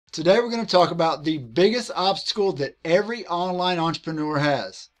Today we're going to talk about the biggest obstacle that every online entrepreneur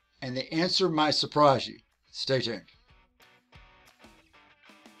has, and the answer might surprise you. Stay tuned.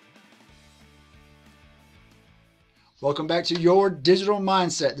 Welcome back to Your Digital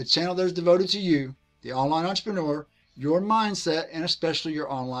Mindset, the channel that is devoted to you, the online entrepreneur, your mindset, and especially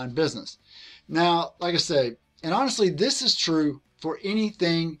your online business. Now, like I say, and honestly, this is true for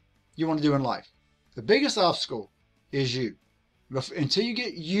anything you want to do in life. The biggest obstacle is you. Until you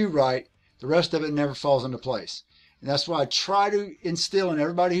get you right, the rest of it never falls into place. And that's why I try to instill in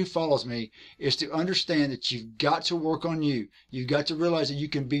everybody who follows me is to understand that you've got to work on you. You've got to realize that you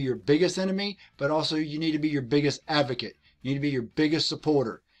can be your biggest enemy, but also you need to be your biggest advocate. You need to be your biggest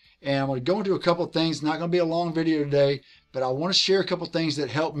supporter. And I'm going to go into a couple of things. Not going to be a long video today, but I want to share a couple of things that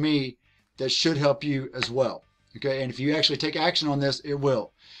help me that should help you as well. Okay, and if you actually take action on this, it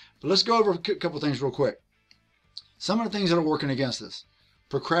will. But let's go over a couple of things real quick. Some of the things that are working against us.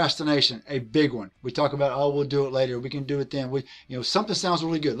 Procrastination, a big one. We talk about, oh, we'll do it later. We can do it then. Something sounds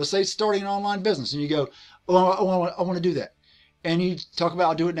really good. Let's say it's starting an online business, and you go, oh, I want to do that. And you talk about,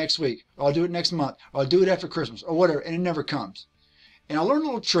 I'll do it next week, or I'll do it next month, or I'll do it after Christmas, or whatever, and it never comes. And I learned a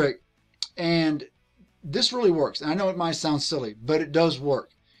little trick, and this really works. And I know it might sound silly, but it does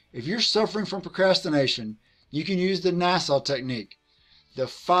work. If you're suffering from procrastination, you can use the Nassau technique. The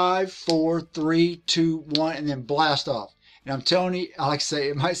 5, 4, 3, 2, 1, and then blast off. And I'm telling you, like I say,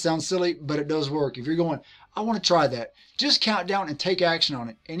 it might sound silly, but it does work. If you're going, I want to try that, just count down and take action on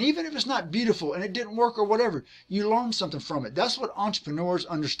it. And even if it's not beautiful and it didn't work or whatever, you learn something from it. That's what entrepreneurs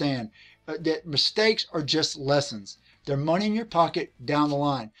understand, that mistakes are just lessons. They're money in your pocket down the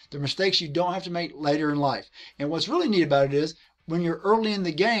line. They're mistakes you don't have to make later in life. And what's really neat about it is, when you're early in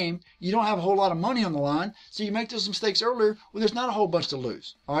the game, you don't have a whole lot of money on the line, so you make those mistakes earlier when there's not a whole bunch to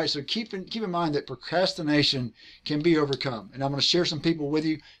lose. All right, so keep in mind that procrastination can be overcome. And I'm going to share some people with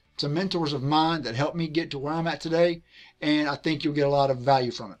you, some mentors of mine that helped me get to where I'm at today, and I think you'll get a lot of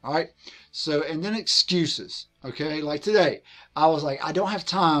value from it. All right, so and then excuses. Okay, like today, I was like, I don't have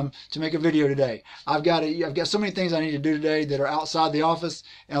time to make a video today. I've got so many things I need to do today that are outside the office,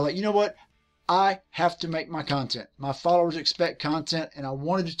 and I'm like, you know what? I have to make my content. My followers expect content, and I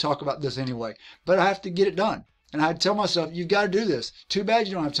wanted to talk about this anyway, but I have to get it done. And I had to tell myself, you've got to do this. Too bad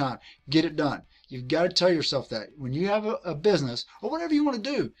you don't have time. Get it done. You've got to tell yourself that. When you have a business or whatever you want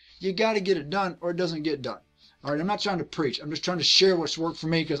to do, you got to get it done or it doesn't get done. All right, I'm not trying to preach. I'm just trying to share what's worked for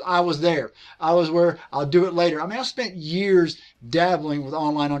me because I was there. I was where I'll do it later. I mean, I spent years dabbling with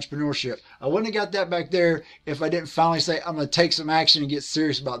online entrepreneurship. I wouldn't have got that back there if I didn't finally say, I'm going to take some action and get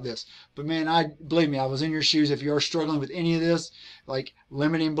serious about this. But man, believe me, I was in your shoes. If you're struggling with any of this, like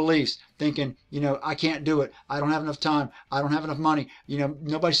limiting beliefs, thinking, I can't do it. I don't have enough time. I don't have enough money.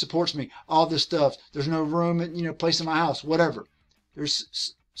 Nobody supports me. All this stuff. There's no room, place in my house, whatever.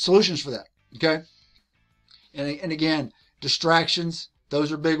 There's solutions for that. Okay. And again, distractions,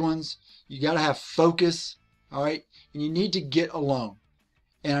 those are big ones. You got to have focus, all right? And you need to get alone.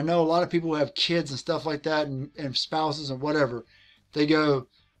 And I know a lot of people who have kids and stuff like that and spouses and whatever, they go,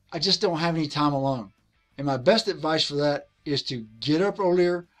 I just don't have any time alone. And my best advice for that is to get up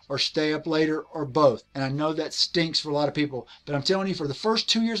earlier or stay up later or both. And I know that stinks for a lot of people, but I'm telling you, for the first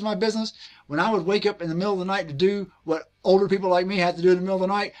 2 years of my business, when I would wake up in the middle of the night to do what older people like me have to do in the middle of the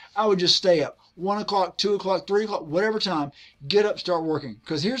night, I would just stay up. 1 o'clock, 2 o'clock, 3 o'clock, whatever time, get up, start working.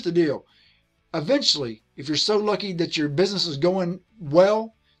 Because here's the deal. Eventually, if you're so lucky that your business is going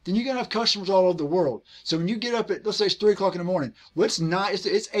well, then you're going to have customers all over the world. So when you get up at, let's say it's 3 o'clock in the morning, well,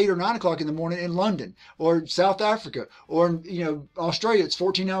 it's 8 or 9 o'clock in the morning in London or South Africa or, Australia. It's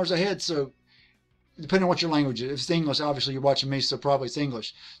 14 hours ahead. So depending on what your language is. If it's English, obviously you're watching me, so probably it's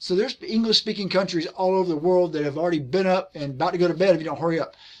English. So there's English-speaking countries all over the world that have already been up and about to go to bed if you don't hurry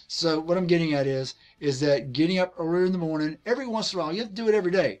up. So what I'm getting at is that getting up earlier in the morning, every once in a while, you have to do it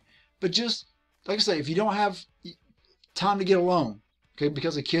every day. But just, like I say, if you don't have time to get alone, okay,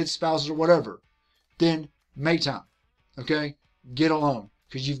 because of kids, spouses, or whatever, then make time, okay? Get alone,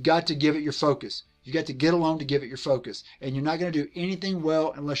 because you've got to give it your focus. You've got to get alone to give it your focus. And you're not going to do anything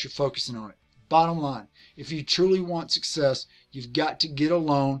well unless you're focusing on it. Bottom line, if you truly want success, you've got to get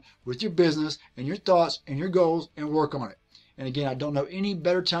alone with your business and your thoughts and your goals and work on it. And again, I don't know any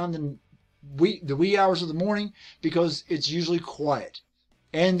better time than the wee hours of the morning because it's usually quiet.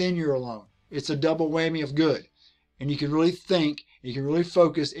 And then you're alone. It's a double whammy of good. And you can really think, you can really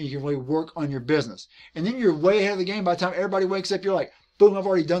focus, and you can really work on your business. And then you're way ahead of the game. By the time everybody wakes up, you're like, boom, I've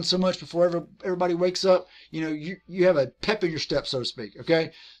already done so much before everybody wakes up. You have a pep in your step, so to speak.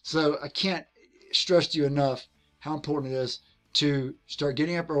 Okay? So I can't stress to you enough how important it is to start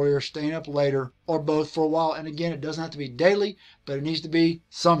getting up earlier, staying up later, or both for a while. And again, it doesn't have to be daily, but it needs to be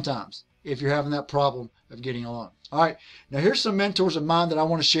sometimes if you're having that problem of getting alone. All right, now here's some mentors of mine that I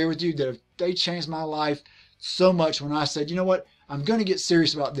want to share with you that they changed my life so much when I said, you know what, I'm going to get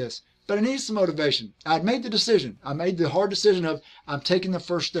serious about this, but I need some motivation. I'd made the decision. I made the hard decision of I'm taking the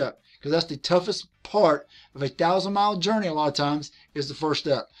first step, because that's the toughest part of a 1,000-mile journey a lot of times is the first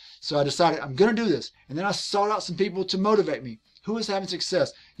step. So I decided I'm going to do this. And then I sought out some people to motivate me. Who is having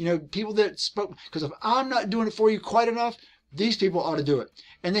success? You know, people that spoke, because if I'm not doing it for you quite enough, these people ought to do it.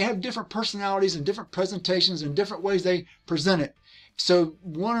 And they have different personalities and different presentations and different ways they present it. So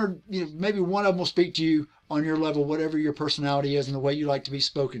one or maybe one of them will speak to you on your level, whatever your personality is and the way you like to be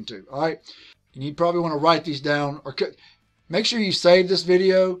spoken to. All right. And you probably want to write these down, or make sure you save this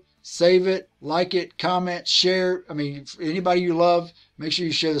video, save it, like it, comment, share. I mean, anybody you love, make sure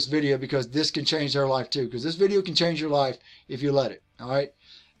you share this video, because this can change their life too. Because this video can change your life if you let it. All right.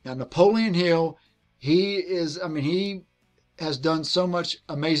 Now, Napoleon Hill, he has done so much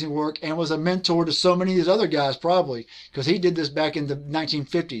amazing work and was a mentor to so many of these other guys, probably because he did this back in the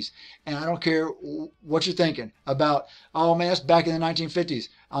 1950s. And I don't care what you're thinking about, oh man, that's back in the 1950s.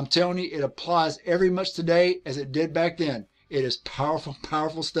 I'm telling you, it applies every much today as it did back then. It is powerful,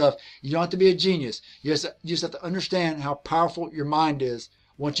 powerful stuff. You don't have to be a genius. You just have to understand how powerful your mind is.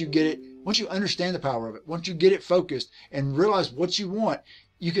 Once you get it, once you understand the power of it, once you get it focused and realize what you want,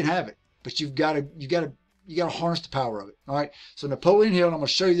 you can have it. But you got to harness the power of it. All right. So Napoleon Hill, and I'm going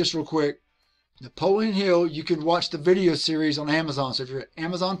to show you this real quick. Napoleon Hill, you can watch the video series on Amazon. So if you're an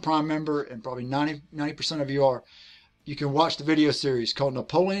Amazon Prime member, and probably 90% of you are, you can watch the video series called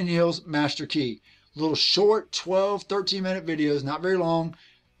Napoleon Hill's Master Key. Little short 12, 13-minute videos, not very long,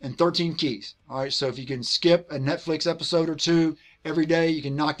 and 13 keys. All right. So if you can skip a Netflix episode or two every day, you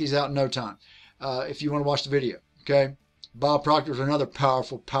can knock these out in no time. If you want to watch the video. Okay. Bob Proctor is another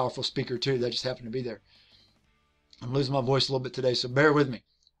powerful, powerful speaker too. That just happened to be there. I'm losing my voice a little bit today, so bear with me.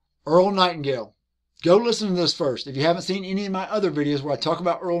 Earl Nightingale. Go listen to this first. If you haven't seen any of my other videos where I talk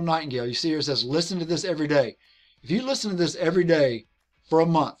about Earl Nightingale, you see here it says listen to this every day. If you listen to this every day for a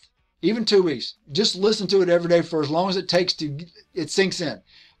month, even 2 weeks, just listen to it every day for as long as it takes to it sinks in.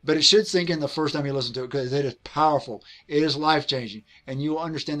 But it should sink in the first time you listen to it, because it is powerful. It is life-changing, and you will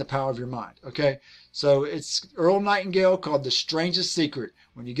understand the power of your mind. Okay? So it's Earl Nightingale, called The Strangest Secret.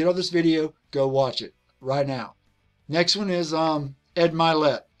 When you get off this video, go watch it right now. Next one is Ed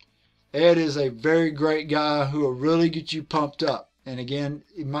Mylett. Ed is a very great guy who will really get you pumped up. And again,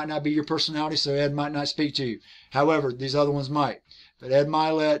 it might not be your personality, so Ed might not speak to you. However, these other ones might. But Ed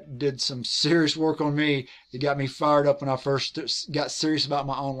Mylett did some serious work on me that got me fired up when I first got serious about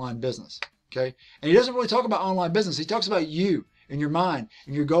my online business. Okay? And he doesn't really talk about online business. He talks about you and your mind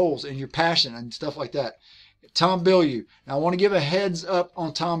and your goals and your passion and stuff like that. Tom Bilyeu. Now, I want to give a heads up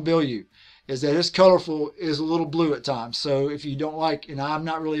on Tom Bilyeu. Is that his colorful is a little blue at times. So if you don't like, and I'm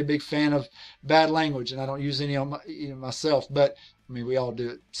not really a big fan of bad language, and I don't use any on myself, but I mean, we all do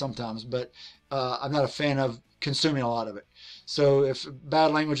it sometimes, but I'm not a fan of consuming a lot of it. So if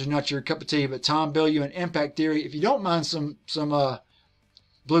bad language is not your cup of tea, but Tom Bilyeu and Impact Theory, if you don't mind some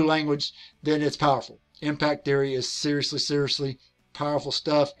blue language, then it's powerful. Impact Theory is seriously powerful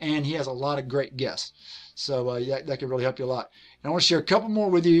stuff, and he has a lot of great guests. So that can really help you a lot. And I want to share a couple more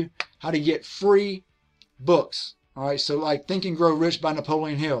with you, how to get free books. All right, so like Think and Grow Rich by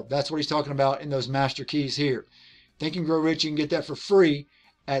Napoleon Hill. That's what he's talking about in those master keys here. Think and Grow Rich, you can get that for free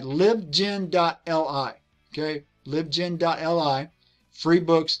at libgen.li. Okay, libgen.li. Free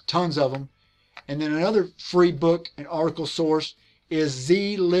books, tons of them. And then another free book and article source is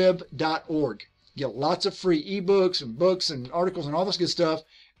zlib.org. You get lots of free ebooks and books and articles and all this good stuff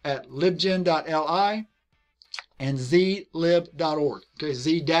at libgen.li. and zlib.org. Okay,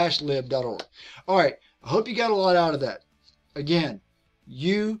 z-lib.org. All right, I hope you got a lot out of that. Again,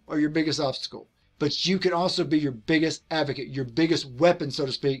 you are your biggest obstacle, but you can also be your biggest advocate, your biggest weapon, so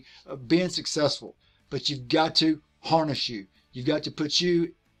to speak, of being successful. But you've got to harness you. You've got to put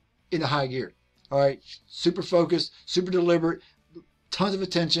you into high gear. All right, super focused, super deliberate, tons of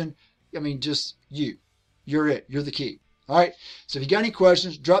attention. I mean, just you. You're it. You're the key. All right, so if you got any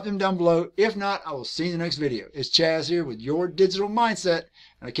questions, drop them down below. If not, I will see you in the next video. It's Chaz here with Your Digital Mindset,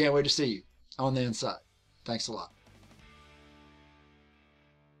 and I can't wait to see you on the inside. Thanks a lot.